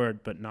on the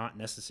board, but not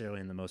necessarily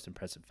in the most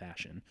impressive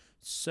fashion.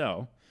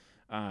 So,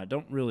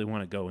 don't really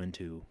want to go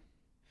into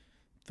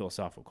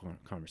philosophical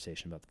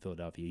conversation about the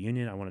Philadelphia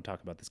Union. I want to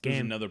talk about this game.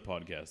 There's another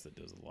podcast that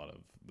does a lot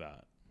of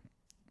that.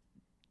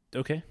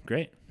 Okay,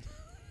 great.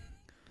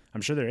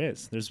 I'm sure there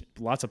is. There's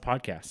lots of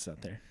podcasts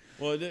out there.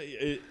 Well,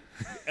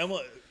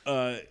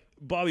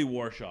 Bobby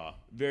Warshaw,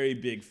 very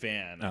big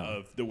fan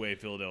of the way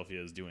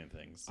Philadelphia is doing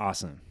things.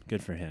 Awesome.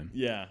 Good for him.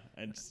 Yeah,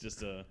 it's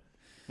just a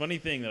funny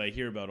thing that I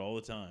hear about all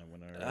the time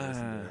when I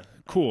listen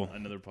to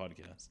another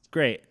podcast.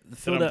 Great.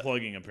 That I'm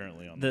plugging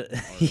apparently on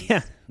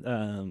yeah.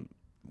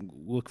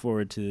 Look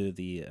forward to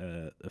the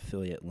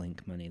affiliate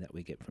link money that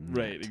we get from that.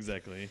 Right,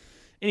 exactly.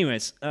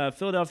 Anyways,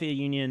 Philadelphia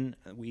Union,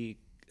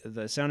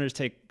 the Sounders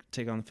take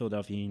on the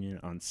Philadelphia Union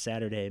on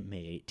Saturday,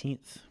 May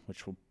 18th,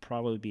 which will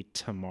probably be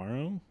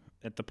tomorrow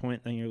at the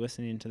point that you're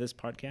listening to this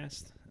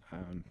podcast. It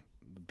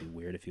would be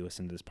weird if you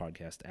listen to this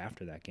podcast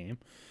after that game.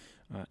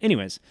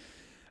 Anyways,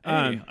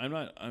 hey,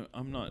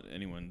 I'm not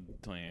anyone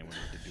telling anyone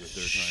what to do with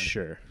their time.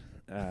 Sure.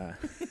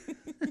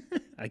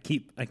 I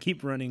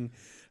keep running.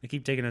 I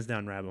keep taking us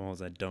down rabbit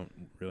holes I don't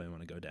really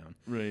want to go down.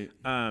 Right.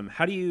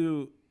 How do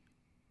you?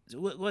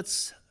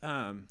 Let's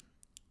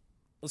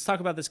talk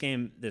about this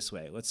game this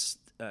way. Let's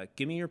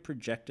give me your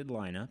projected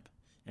lineup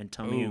and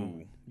tell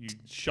me.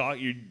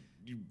 You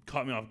you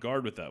caught me off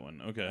guard with that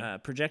one. Okay.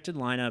 Projected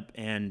lineup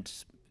and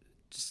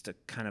just a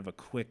kind of a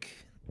quick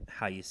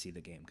how you see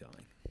the game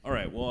going. All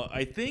right. Well,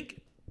 I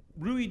think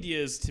Rui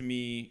Diaz to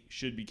me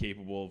should be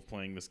capable of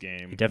playing this He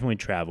game. definitely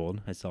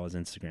traveled. I saw his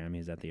Instagram.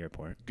 He's at the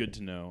airport. Good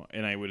to know.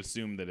 And I would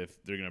assume that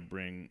if they're going to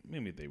bring,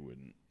 maybe they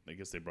wouldn't. I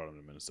guess they brought him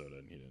to Minnesota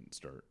and he didn't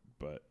start.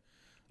 But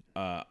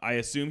I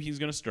assume he's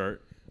going to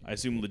start. I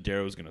assume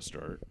Lodero's going to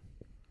start.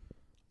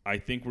 I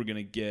think we're going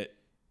to get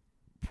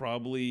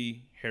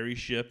probably Harry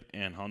Shipp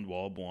and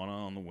Handball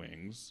Buana on the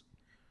wings.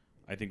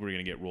 I think we're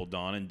going to get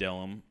Roldan and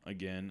Dellum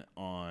again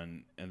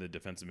on and the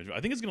defensive midfield.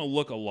 I think it's going to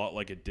look a lot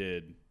like it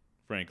did,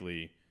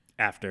 frankly.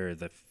 After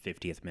the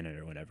 50th minute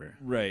or whatever.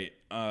 Right.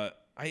 I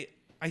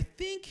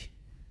think,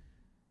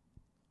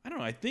 I don't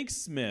know, I think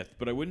Smith,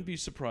 but I wouldn't be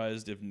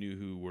surprised if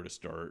Nuhu were to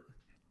start.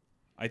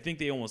 I think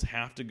they almost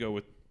have to go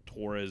with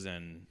Torres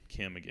and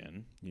Kim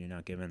again. You're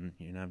not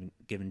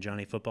giving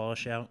Johnny Football a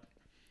shout?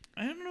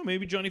 I don't know.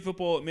 Maybe Johnny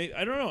Football.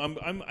 I don't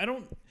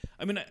know.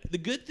 I mean, the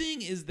good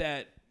thing is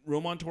that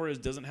Roman Torres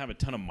doesn't have a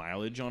ton of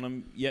mileage on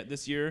him yet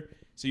this year,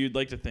 so you'd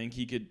like to think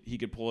he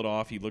could pull it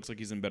off. He looks like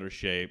he's in better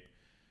shape.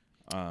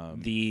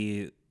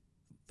 The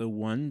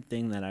one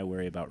thing that I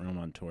worry about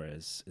Roman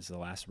Torres is the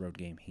last road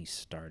game he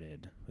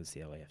started was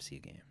the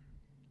LAFC game.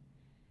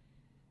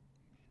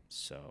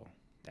 So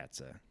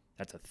that's a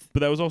but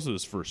that was also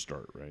his first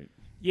start, right?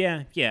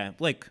 yeah.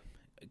 Like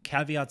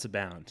caveats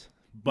abound,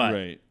 but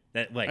right.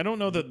 that like I don't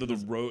know that the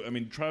road. I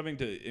mean, traveling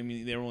to. I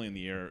mean, they're only in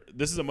the air.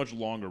 This is a much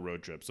longer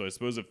road trip, so I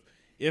suppose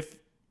if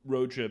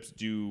road trips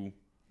do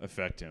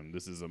affect him,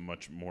 this is a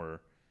much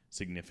more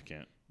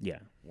significant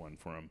one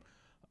for him.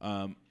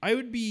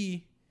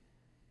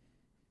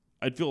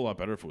 I'd feel a lot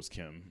better if it was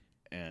Kim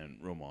and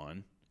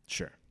Roman.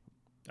 Sure,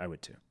 I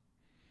would too.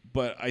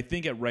 But I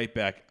think at right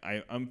back,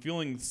 I'm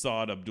feeling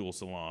Saad Abdul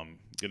Salam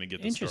going to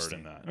get the start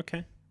in that.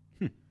 Okay.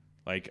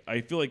 Like,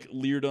 I feel like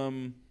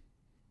Leardom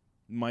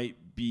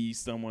might be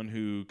someone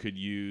who could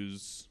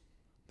use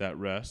that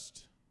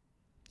rest.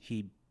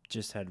 He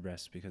just had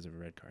rest because of a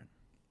red card.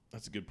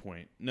 That's a good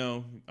point.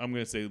 No, I'm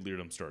going to say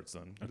Leardom starts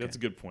then. Okay. That's a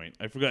good point.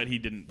 I forgot he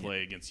didn't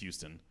play against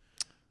Houston.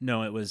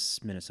 No, it was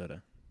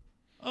Minnesota.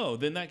 Oh,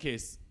 then in that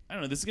case, I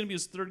don't know. This is going to be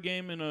his third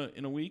game in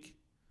a week.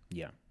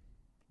 Yeah.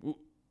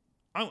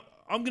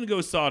 I'm going to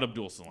go Saad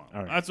Abdul Salam.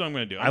 Right. That's what I'm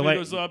going to do. I'm going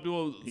to go Saad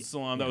Abdul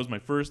Salam. That was my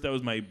first. That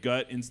was my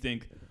gut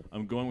instinct.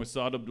 I'm going with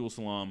Saad Abdul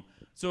Salam.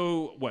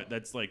 So what?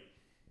 That's like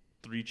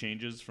 3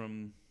 changes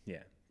from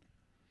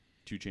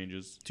 2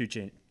 changes.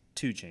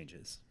 Two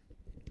changes.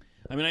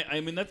 I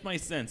mean that's my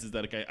sense is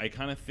that I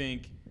kind of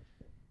think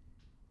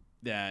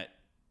that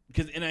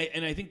because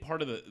I think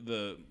part of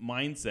the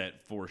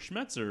mindset for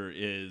Schmetzer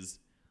is,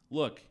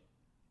 look,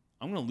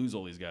 I'm going to lose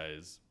all these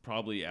guys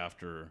probably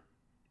after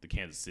the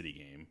Kansas City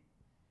game.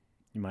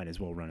 You might as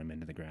well run them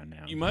into the ground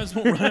now. You might as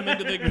well run them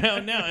into the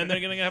ground now, and they're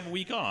going to have a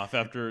week off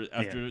after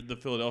the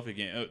Philadelphia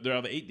game. They'll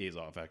have 8 days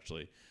off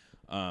actually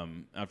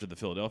after the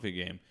Philadelphia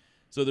game.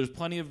 So there's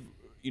plenty of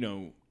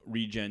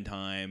regen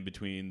time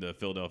between the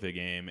Philadelphia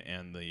game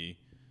and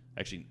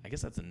I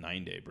guess that's a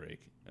 9-day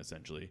break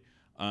essentially.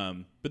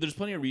 But there's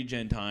plenty of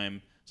regen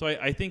time, so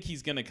I think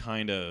he's going to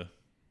kind of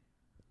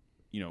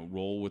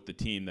roll with the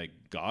team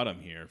that got him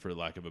here, for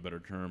lack of a better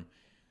term.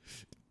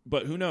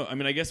 But who knows? I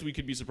mean, I guess we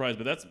could be surprised,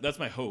 but that's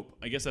my hope.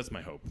 I guess that's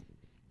my hope.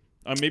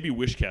 I'm maybe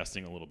wish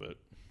casting a little bit.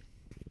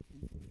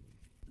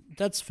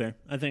 That's fair.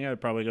 I think I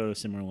would probably go to a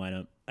similar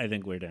lineup. I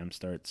think Leardom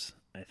starts.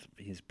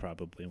 He's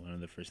probably one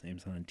of the first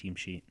names on the team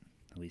sheet,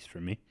 at least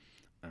for me,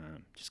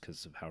 just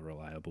because of how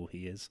reliable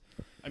he is.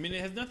 I mean,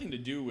 it has nothing to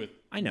do with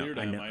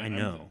Leardom. I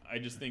know. I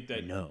just think that...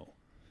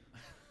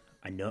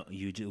 I know.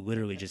 You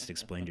literally just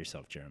explained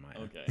yourself,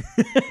 Jeremiah.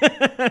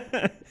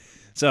 Okay.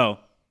 So,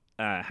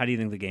 how do you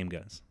think the game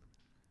goes?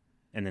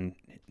 And then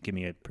give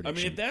me a prediction.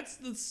 I mean, if that's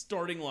the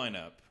starting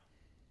lineup,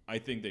 I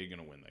think they're going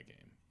to win that game.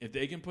 If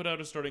they can put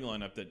out a starting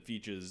lineup that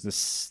features... The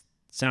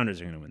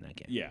Sounders are going to win that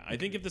game. Yeah, I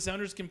think if the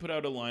Sounders can put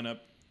out a lineup,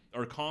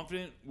 are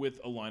confident with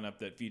a lineup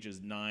that features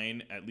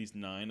at least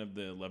 9 of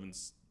the 11,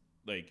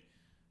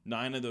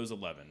 9 of those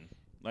 11,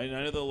 9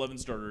 of the 11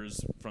 starters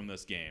from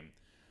this game,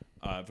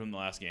 from the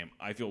last game,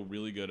 I feel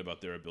really good about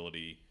their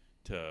ability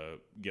to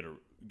get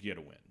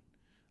a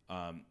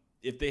win.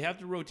 If they have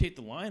to rotate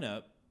the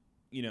lineup,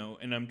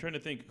 and I'm trying to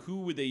think,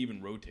 who would they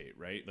even rotate,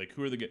 right? Like,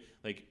 who are the good?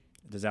 Like,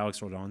 does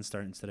Alex Roldan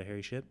start instead of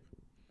Harry Shipp?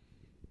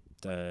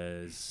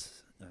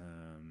 Does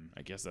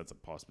I guess that's a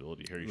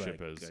possibility. Harry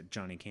Shipp has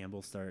Johnny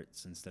Campbell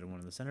starts instead of one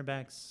of the center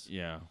backs.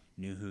 Yeah.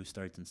 Nuhu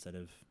starts instead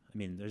of.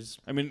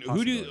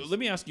 Let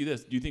me ask you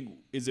this: do you think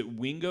is it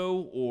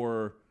Wingo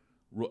or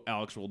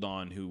Alex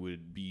Roldan who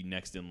would be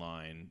next in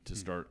line to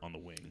start on the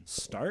wing?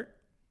 Start?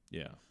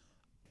 Yeah.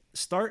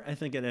 Start. I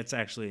think that's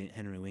actually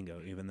Henry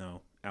Wingo, even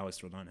though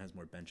Alex Roldan has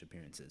more bench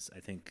appearances. I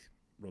think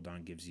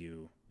Roldan gives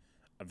you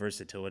a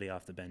versatility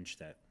off the bench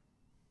that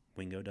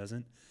Wingo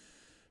doesn't.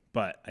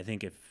 But I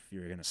think if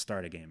you're going to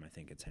start a game, I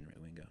think it's Henry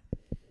Wingo.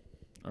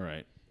 All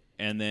right.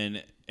 And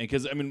then,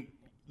 because,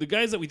 the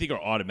guys that we think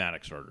are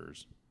automatic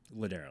starters.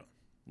 Lodero.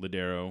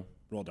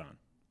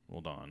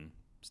 Roldan.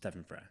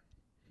 Stefan Frey.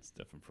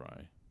 Stephen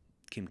Fry.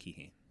 Kim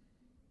Ki-hee.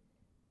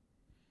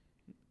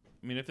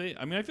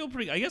 I feel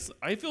pretty. I guess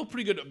I feel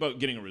pretty good about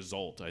getting a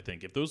result. I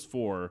think if those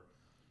 4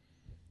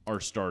 are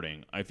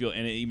starting, I feel,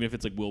 and even if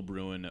it's like Will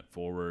Bruin at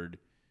forward,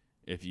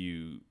 I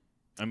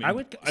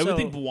would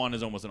think Buwan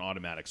is almost an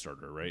automatic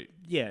starter, right?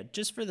 Yeah,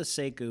 just for the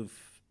sake of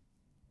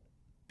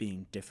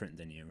being different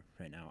than you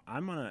right now,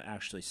 I'm gonna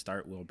actually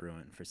start Will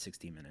Bruin for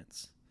 60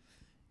 minutes,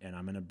 and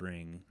I'm gonna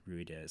bring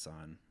Ruidíaz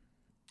on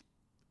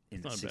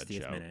in the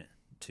 60th minute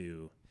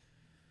to.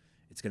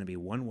 It's going to be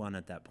 1-1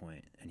 at that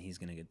point, and he's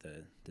going to get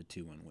the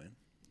 2-1 win.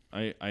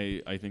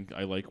 I think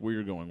I like where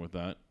you're going with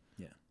that.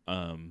 Yeah.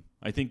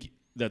 I think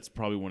that's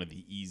probably one of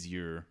the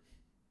easier.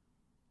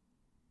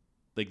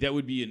 Like that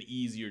would be an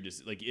easier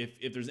like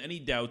if there's any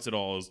doubts at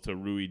all as to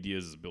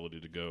Ruidíaz's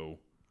ability to go.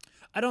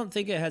 I don't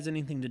think it has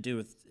anything to do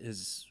with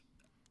his.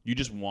 You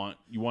want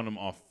him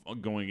off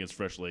going against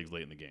fresh legs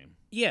late in the game.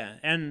 Yeah,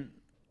 and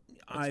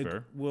that's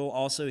fair. Will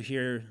also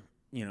hear.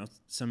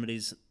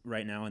 Somebody's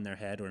right now in their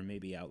head or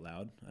maybe out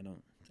loud. I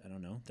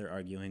don't know. They're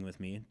arguing with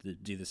me to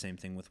do the same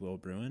thing with Will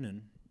Bruin,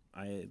 and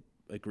I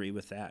agree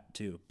with that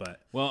too.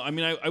 But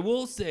I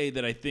will say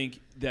that I think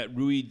that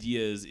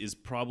Ruidíaz is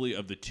probably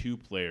of the 2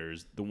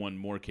 players the one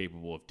more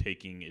capable of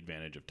taking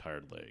advantage of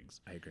tired legs.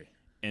 I agree.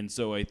 And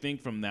so I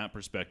think from that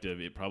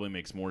perspective, it probably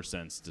makes more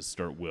sense to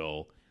start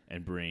Will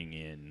and bring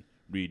in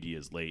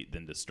Ruidíaz late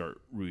than to start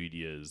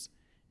Ruidíaz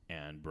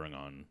and bring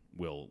on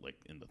Will like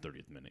in the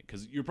 30th minute,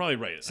 because you're probably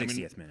right.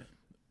 60th minute.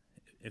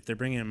 If they're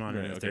bringing him on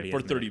in the 30th for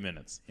 30 minute.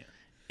 minutes, yeah.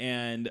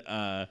 And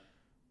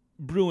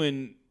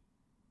Bruin,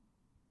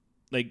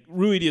 like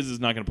Ruidíaz is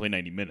not going to play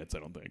 90 minutes. I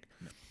don't think.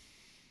 No.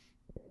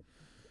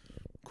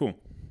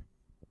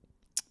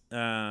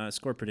 Cool.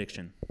 Score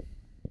prediction.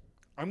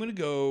 I'm going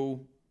to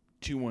go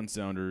 2-1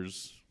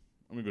 Sounders.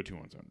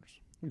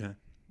 Okay.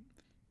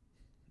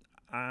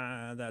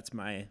 That's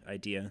my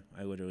idea.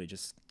 I literally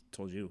just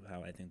told you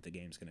how I think the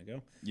game's going to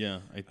go. Yeah,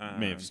 I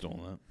may have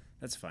stolen that.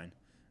 That's fine.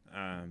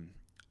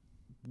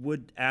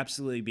 Would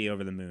absolutely be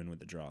over the moon with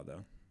the draw,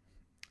 though.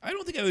 I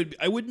don't think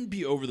I wouldn't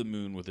be over the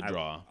moon with a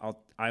draw.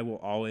 I will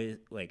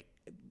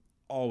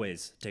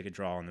always take a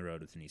draw on the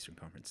road with an Eastern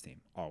Conference team.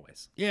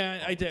 Always.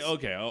 Yeah,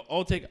 always.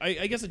 I'll take.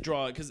 I guess a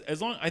draw, because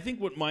I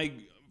think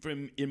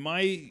in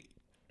my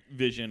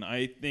vision,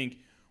 I think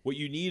what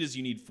you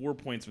need 4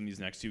 points from these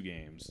next 2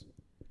 games.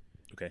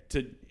 Okay.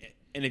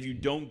 And if you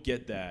don't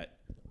get that,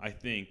 I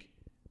think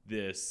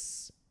the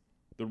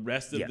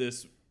rest of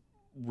this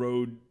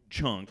road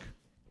chunk,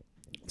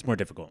 it's more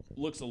difficult.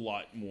 Looks a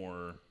lot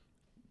more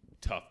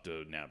tough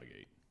to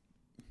navigate.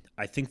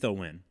 I think they'll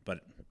win, but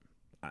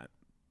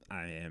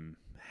I am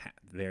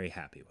very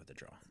happy with the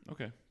draw.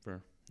 Okay,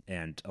 fair.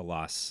 And a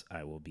loss,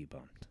 I will be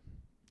bummed.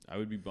 I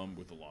would be bummed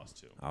with a loss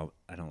too.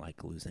 I don't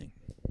like losing.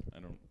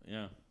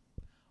 Yeah.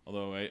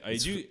 Although I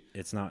do.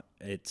 It's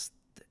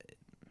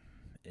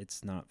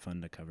not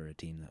fun to cover a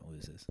team that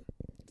loses.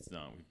 It's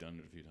not. We've done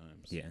it a few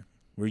times. Yeah,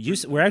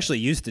 we're actually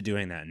used to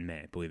doing that in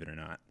May, believe it or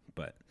not.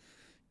 But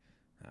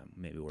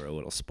maybe we're a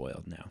little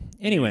spoiled now.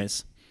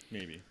 Anyways,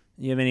 maybe.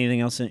 You have anything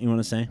else that you want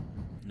to say?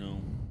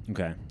 No.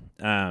 Okay.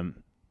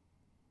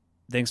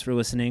 Thanks for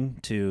listening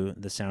to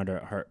the Sounder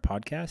at Heart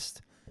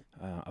podcast.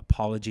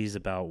 Apologies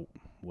about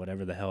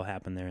whatever the hell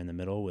happened there in the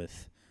middle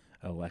with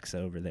Alexa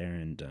over there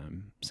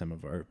and some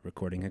of our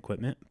recording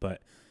equipment,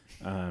 but.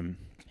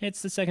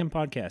 It's the second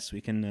podcast.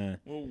 We can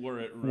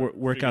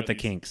work out the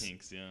kinks.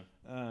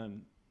 Yeah.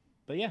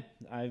 But yeah,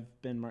 I've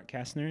been Mark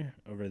Kastner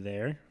over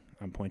there.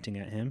 I'm pointing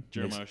at him.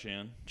 Jeremiah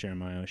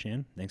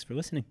Oshan. Thanks for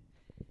listening.